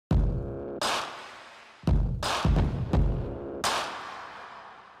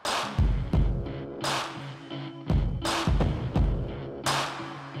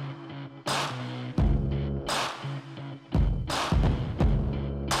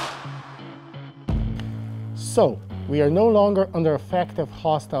So, we are no longer under effective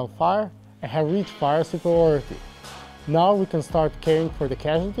hostile fire and have reached fire superiority. Now we can start caring for the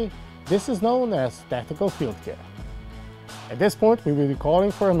casualty. This is known as tactical field care. At this point, we will be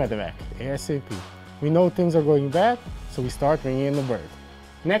calling for a medevac, ASAP. We know things are going bad, so we start bringing in the bird.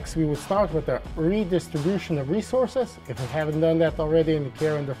 Next, we will start with the redistribution of resources, if we haven't done that already in the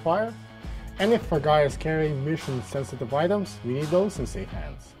care under fire. And if our guy is carrying mission-sensitive items, we need those in safe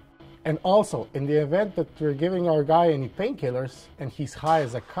hands. And also, in the event that we're giving our guy any painkillers and he's high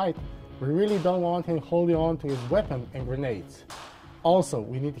as a kite, we really don't want him holding on to his weapon and grenades. Also,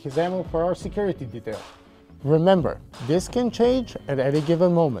 we need his ammo for our security detail. Remember, this can change at any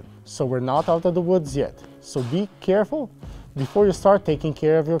given moment, so we're not out of the woods yet. So be careful before you start taking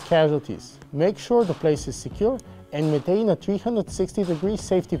care of your casualties. Make sure the place is secure and maintain a 360-degree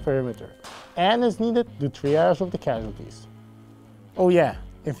safety perimeter. And as needed, do triage of the casualties. Oh yeah,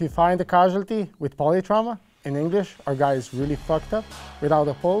 if you find a casualty with polytrauma, in English, our guy is really fucked up, without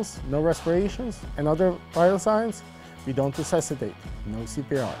a pulse, no respirations, and other vital signs, we don't resuscitate, no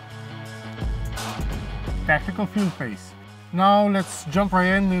CPR. Tactical field phase. Now let's jump right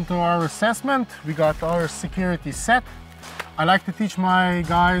into our assessment. We got our security set. I like to teach my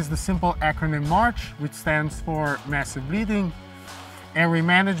guys the simple acronym MARCH, which stands for massive bleeding, airway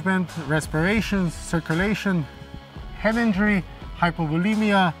management, respiration, circulation, head injury,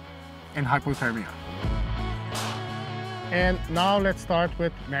 hypovolemia, and hypothermia. And now let's start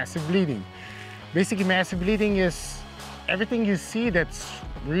with massive bleeding. Basically, massive bleeding is everything you see that's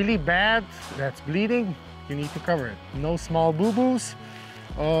really bad, that's bleeding, you need to cover it. No small boo-boos.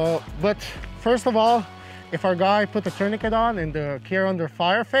 But first of all, if our guy put a tourniquet on in the care under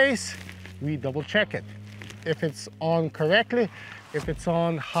fire phase, we double check it. If it's on correctly, if it's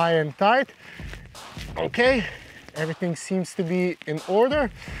on high and tight, okay, everything seems to be in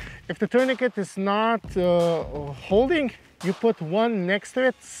order. If the tourniquet is not holding, you put one next to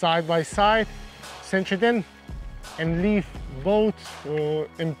it, side by side, cinch it in, and leave both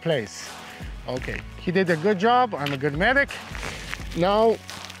in place. Okay, he did a good job. I'm a good medic. Now,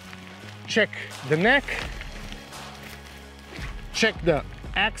 check the neck, check the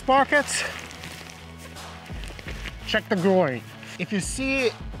axe pockets, check the groin. If you see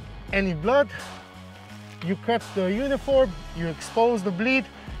any blood, you cut the uniform, you expose the bleed.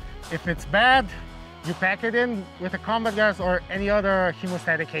 If it's bad, you pack it in with a combat gas or any other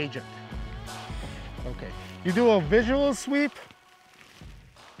hemostatic agent. Okay, you do a visual sweep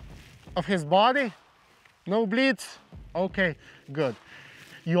of his body, no bleeds, okay, good.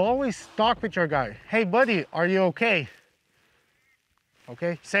 You always talk with your guy. Hey buddy, are you okay?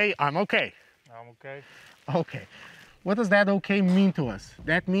 Okay, say I'm okay. I'm okay. Okay. What does that okay mean to us?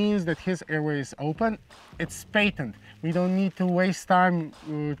 That means that his airway is open, it's patent. We don't need to waste time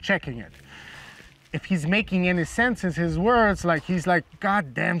checking it. If he's making any sense in his words, like he's like,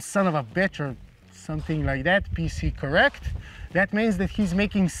 goddamn son of a bitch or something like that, PC correct, that means that he's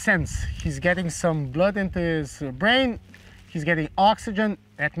making sense. He's getting some blood into his brain, he's getting oxygen,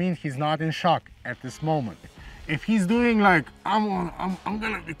 that means he's not in shock at this moment. If he's doing like, I'm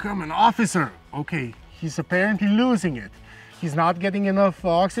gonna become an officer, okay, he's apparently losing it. He's not getting enough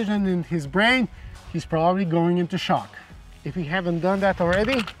oxygen in his brain, he's probably going into shock. If we haven't done that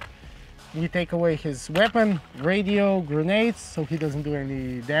already, we take away his weapon, radio, grenades, so he doesn't do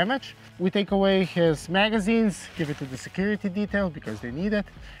any damage. We take away his magazines, give it to the security detail because they need it.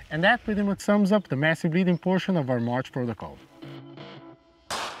 And that pretty much sums up the massive bleeding portion of our MARCH protocol.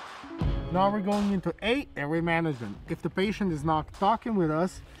 Now we're going into A, airway management. If the patient is not talking with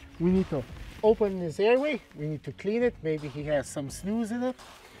us, we need to open his airway, we need to clean it, maybe he has some snooze in it.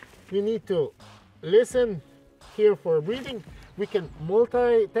 We need to listen, hear for breathing. We can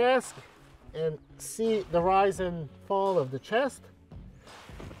multitask and see the rise and fall of the chest.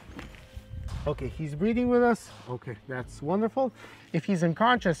 Okay, he's breathing with us. Okay, that's wonderful. If he's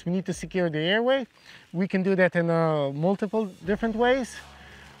unconscious, we need to secure the airway. We can do that in multiple different ways.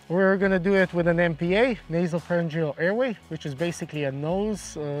 We're gonna do it with an MPA, nasopharyngeal airway, which is basically a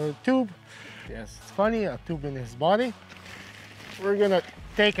nose tube. Yes, it's funny, a tube in his body. We're gonna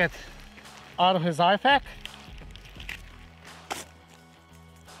take it out of his IFAC.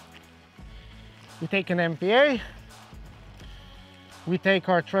 We take an MPA, we take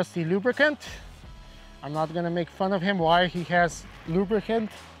our trusty lubricant. I'm not gonna make fun of him why he has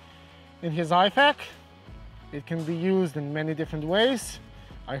lubricant in his IFAC. It can be used in many different ways.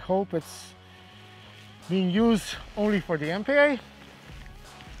 I hope it's being used only for the MPA.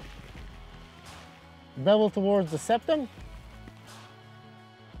 Bevel towards the septum.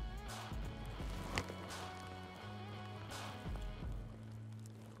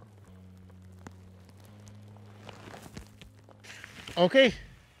 Okay,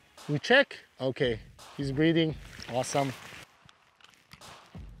 we check. Okay, he's breathing. Awesome.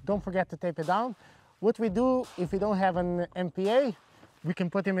 Don't forget to tape it down. What we do if we don't have an MPA, we can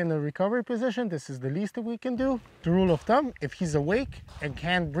put him in a recovery position. This is the least that we can do. The rule of thumb, if he's awake and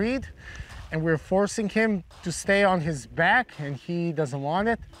can't breathe and we're forcing him to stay on his back and he doesn't want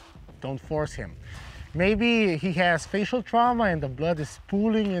it, don't force him. Maybe he has facial trauma and the blood is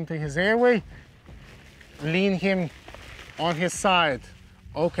pooling into his airway. Lean him on his side.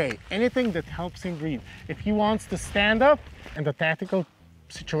 Okay, anything that helps him breathe. If he wants to stand up and the tactical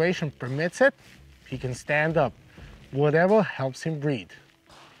situation permits it, he can stand up. Whatever helps him breathe.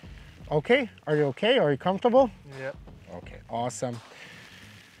 Okay, are you okay? Are you comfortable? Yep. Okay, awesome.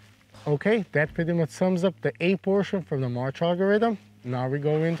 Okay, that pretty much sums up the A portion from the M.A.R.C.H. algorithm. Now we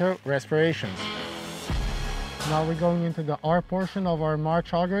go into respirations. Now we're going into the R portion of our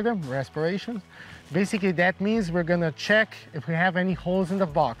M.A.R.C.H. algorithm, respirations. Basically, that means we're gonna check if we have any holes in the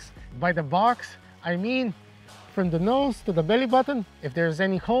box. By the box, I mean from the nose to the belly button. If there's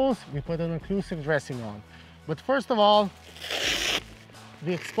any holes, we put an occlusive dressing on. But first of all,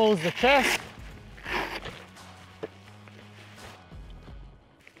 we expose the chest.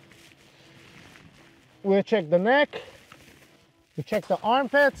 We'll check the neck. We check the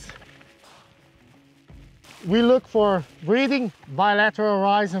armpits. We look for breathing, bilateral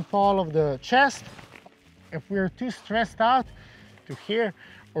rise and fall of the chest. If we're too stressed out to hear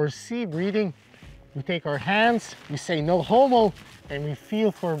or see breathing, we take our hands, we say no homo, and we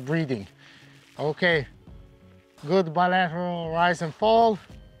feel for breathing. Okay, good bilateral rise and fall,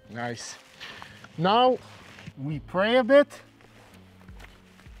 nice. Now we pray a bit,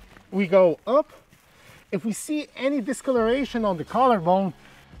 we go up. If we see any discoloration on the collarbone,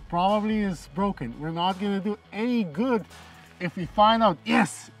 probably is broken. We're not gonna do any good if we find out,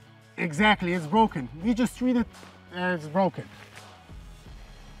 yes, exactly, it's broken. We just treat it as broken.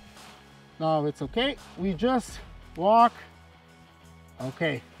 No, it's okay. We just walk.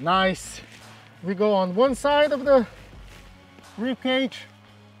 Okay, nice. We go on one side of the rib cage.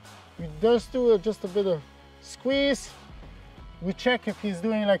 We just do just a bit of squeeze. We check if he's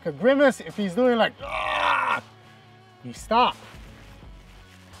doing like a grimace. If he's doing like, ah, we stop.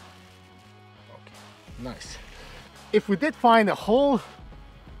 Okay, nice. If we did find a hole,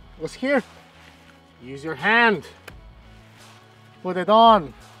 was here, use your hand. Put it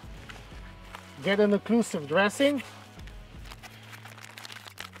on. Get an occlusive dressing,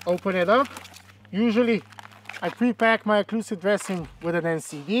 open it up. Usually I pre-pack my occlusive dressing with an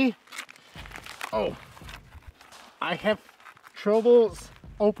NCD. Oh, I have troubles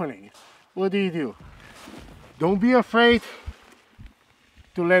opening it. What do? Don't be afraid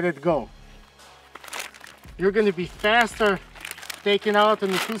to let it go. You're going to be faster taking out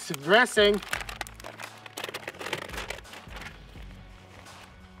an occlusive dressing.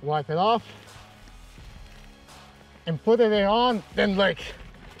 Wipe it off. And put it on, then like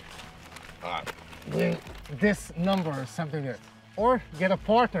doing this number or something like that. Or get a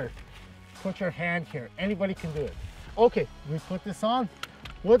partner, put your hand here. Anybody can do it. Okay, we put this on.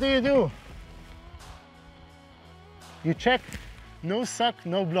 What do? You check, no suck,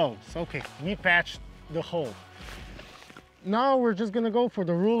 no blow. So, okay, we patched the hole. Now we're just gonna go for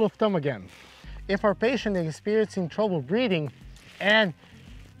the rule of thumb again. If our patient is experiencing trouble breathing and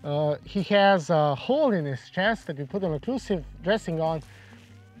he has a hole in his chest that we put an occlusive dressing on,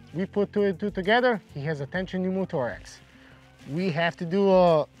 we put two and two together, he has a tension pneumothorax. We have to do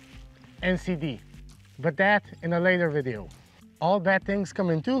a NCD, but that in a later video. All bad things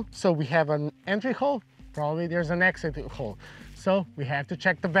come in two, so we have an entry hole, probably there's an exit hole. So we have to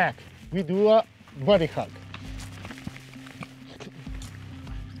check the back. We do a body hug.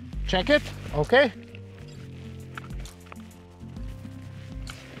 Check it, okay?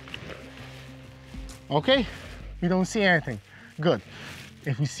 Okay, we don't see anything. Good.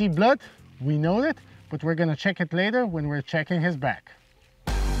 If we see blood, we know it, but we're gonna check it later when we're checking his back.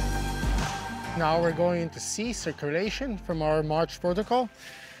 Now we're going to see circulation from our M.A.R.C.H. protocol.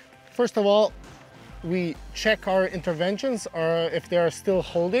 First of all, we check our interventions if they are still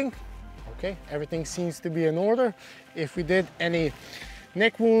holding. Okay, everything seems to be in order. If we did any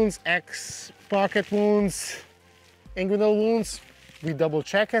neck wounds, pocket wounds, inguinal wounds, we double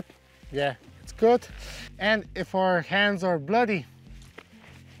check it. Yeah, it's good. And if our hands are bloody,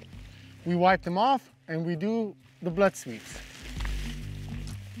 we wipe them off and we do the blood sweeps.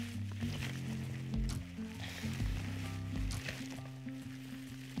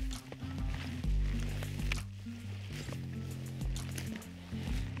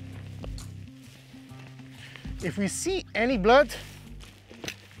 If we see any blood,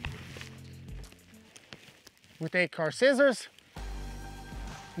 we take our scissors,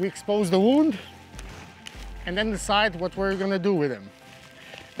 we expose the wound and then decide what we're gonna do with him.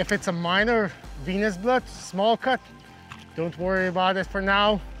 If it's a minor venous blood, small cut, don't worry about it for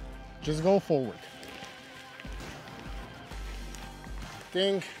now, just go forward.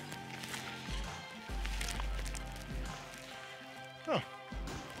 Think. Oh.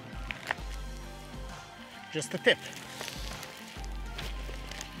 Just a tip.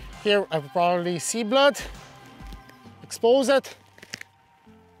 Here I probably see blood, expose it.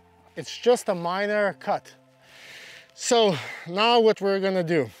 It's just a minor cut. So now what we're gonna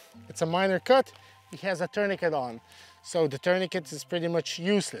do, it's a minor cut, he has a tourniquet on. So the tourniquet is pretty much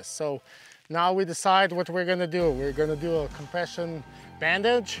useless. So now we decide what we're gonna do. We're gonna do a compression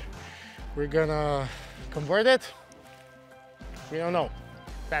bandage. We're gonna convert it. We don't know.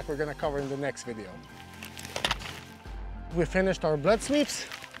 That we're gonna cover in the next video. We finished our blood sweeps.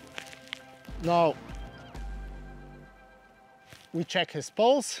 Now we check his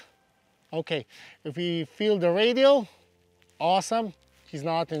pulse. Okay, if we feel the radial, awesome, he's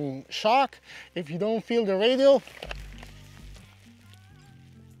not in shock. If you don't feel the radial,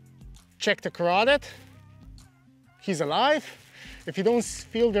 check the carotid, he's alive. If you don't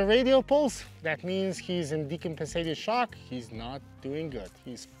feel the radial pulse, that means he's in decompensated shock. He's not doing good,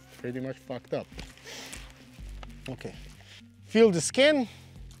 he's pretty much fucked up. Okay, feel the skin,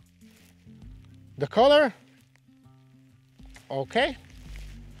 the color, okay.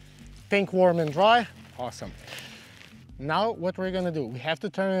 Pink, warm and dry, awesome. Now what we're gonna do, we have to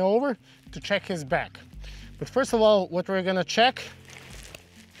turn it over to check his back. But first of all, what we're gonna check,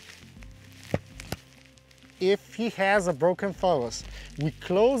 if he has a broken pelvis. We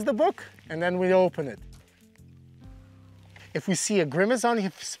close the book and then we open it. If we see a grimace on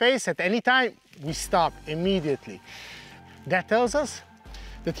his face at any time, we stop immediately. That tells us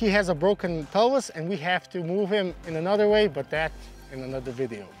that he has a broken pelvis and we have to move him in another way, but that in another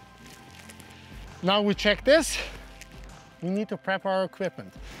video. Now we check this, we need to prep our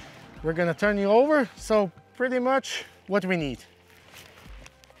equipment. We're gonna turn you over, so pretty much what we need.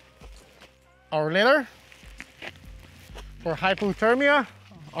 Our litter for hypothermia,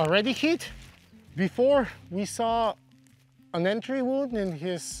 our ready heat. Before we saw an entry wound in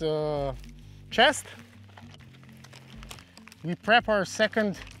his chest. We prep our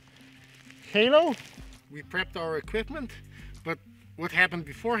second halo. We prepped our equipment, but what happened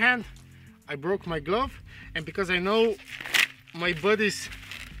beforehand? I broke my glove, and because I know my buddy's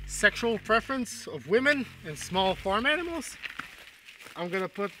sexual preference of women and small farm animals, I'm gonna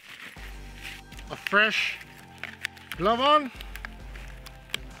put a fresh glove on.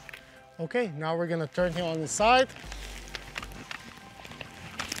 Okay, now we're gonna turn him on the side.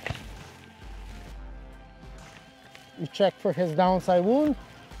 We check for his downside wound.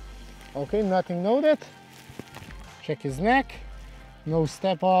 Okay, nothing noted. Check his neck. No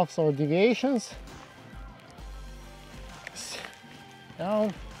step-offs or deviations.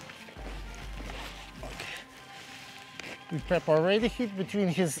 Down. Okay. We prep our ready heat between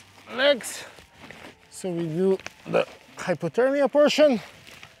his legs. So we do the hypothermia portion.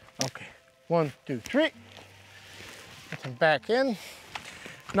 Okay, 1, 2, 3. Put him back in.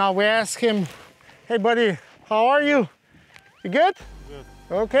 Now we ask him, hey buddy, how are you? You good? Good.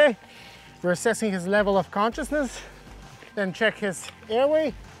 Okay. We're assessing his level of consciousness. Then check his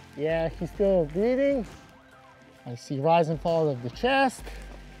airway. Yeah, he's still breathing. I see rise and fall of the chest.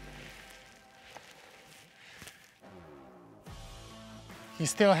 He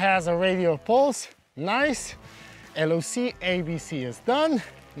still has a radial pulse. Nice. LOC, ABC is done.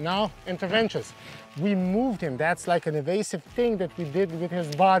 Now interventions. We moved him. That's like an invasive thing that we did with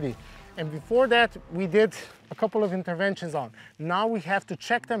his body. And before that, we did a couple of interventions on. Now we have to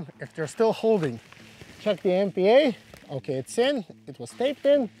check them if they're still holding. Check the MPA. Okay, it's in. It was taped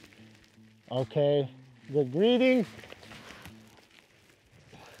in. Okay, good breathing.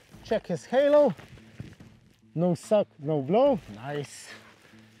 Check his halo. No suck, no blow. Nice.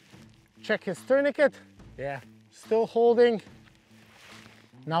 Check his tourniquet. Yeah, still holding.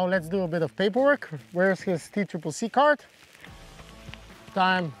 Now let's do a bit of paperwork. Where's his TCCC card?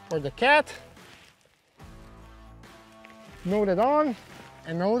 Time for the cat. Noted on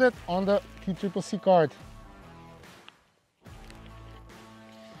and noted on the TCCC card.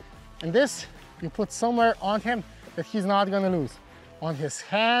 And this you put somewhere on him that he's not gonna lose. On his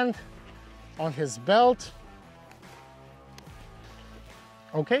hand, on his belt.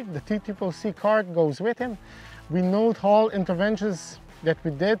 Okay, the TCCC card goes with him. We note all interventions that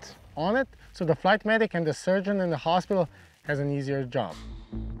we did on it, so the flight medic and the surgeon in the hospital has an easier job.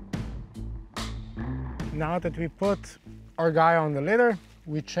 Now that we put our guy on the litter,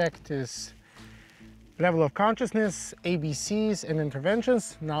 we checked his level of consciousness, ABCs and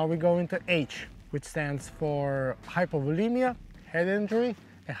interventions. Now we go into H, which stands for hypovolemia, head injury,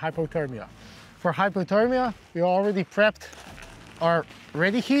 and hypothermia. For hypothermia, we already prepped our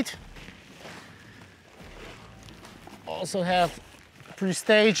ready heat. Also have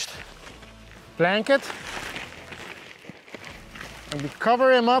pre-staged blanket, and we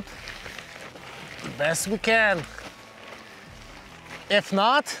cover him up the best we can. If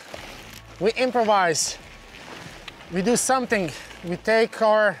not, we improvise. We do something. We take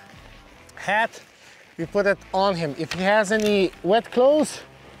our hat, we put it on him. If he has any wet clothes,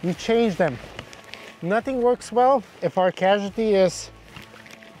 we change them. Nothing works well if our casualty is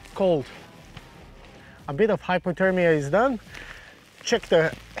cold. A bit of hypothermia is done. Check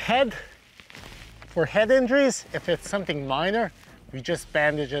the head for head injuries. If it's something minor, we just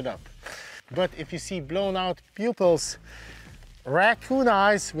bandage it up. But if you see blown out pupils, raccoon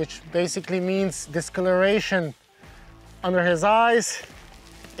eyes, which basically means discoloration under his eyes,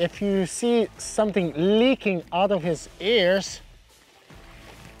 if you see something leaking out of his ears,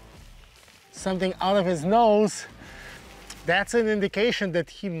 something out of his nose, that's an indication that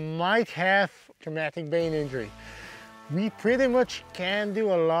he might have traumatic brain injury. We pretty much can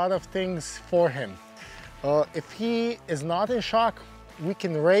do a lot of things for him. If he is not in shock, we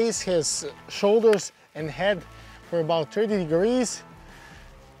can raise his shoulders and head for about 30 degrees,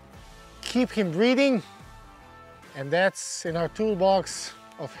 keep him breathing, and that's in our toolbox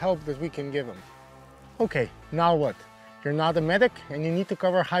of help that we can give him. Okay, now what? You're not a medic and you need to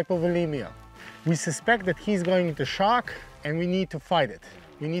cover hypovolemia. We suspect that he's going into shock and we need to fight it.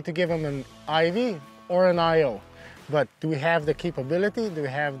 We need to give him an IV or an IO. But do we have the capability? Do we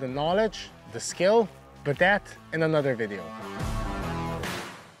have the knowledge, the skill? But that in another video.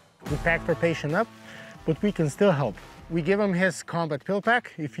 We packed our patient up, but we can still help. We give him his combat pill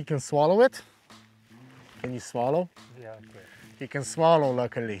pack if he can swallow it. Can you swallow? Yeah, okay. He can swallow,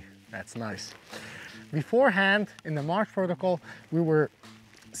 luckily. That's nice. Beforehand, in the M.A.R.C.H. protocol, we were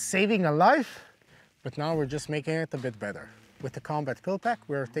saving a life, but now we're just making it a bit better. With the combat pill pack,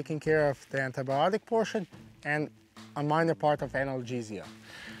 we're taking care of the antibiotic portion and a minor part of analgesia.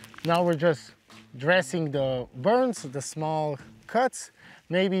 Now we're just dressing the burns, the small cuts,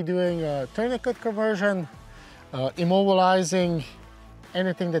 maybe doing a tourniquet conversion, immobilizing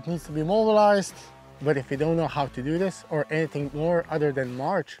anything that needs to be mobilized. But if you don't know how to do this or anything more other than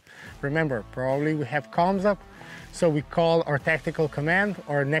M.A.R.C.H., remember, probably we have comms up, so we call our tactical command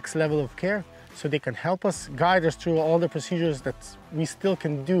or next level of care so they can help us, guide us through all the procedures that we still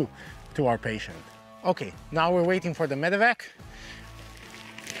can do to our patient. Okay, now we're waiting for the medevac.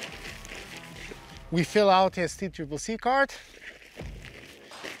 We fill out his TCCC card.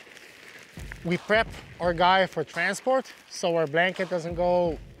 We prep our guy for transport so our blanket doesn't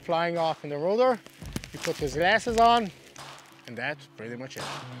go flying off in the rotor. We put his glasses on, and that's pretty much it.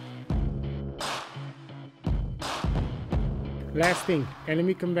 Last thing,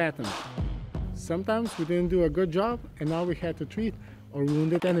 enemy combatant. Sometimes we didn't do a good job and now we had to treat our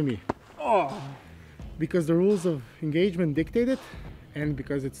wounded enemy. Oh. Because the rules of engagement dictate it and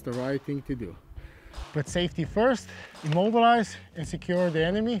because it's the right thing to do. But safety first, immobilize and secure the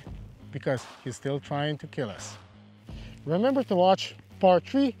enemy because he's still trying to kill us. Remember to watch part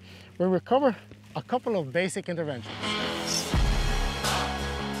 3 where we cover a couple of basic interventions.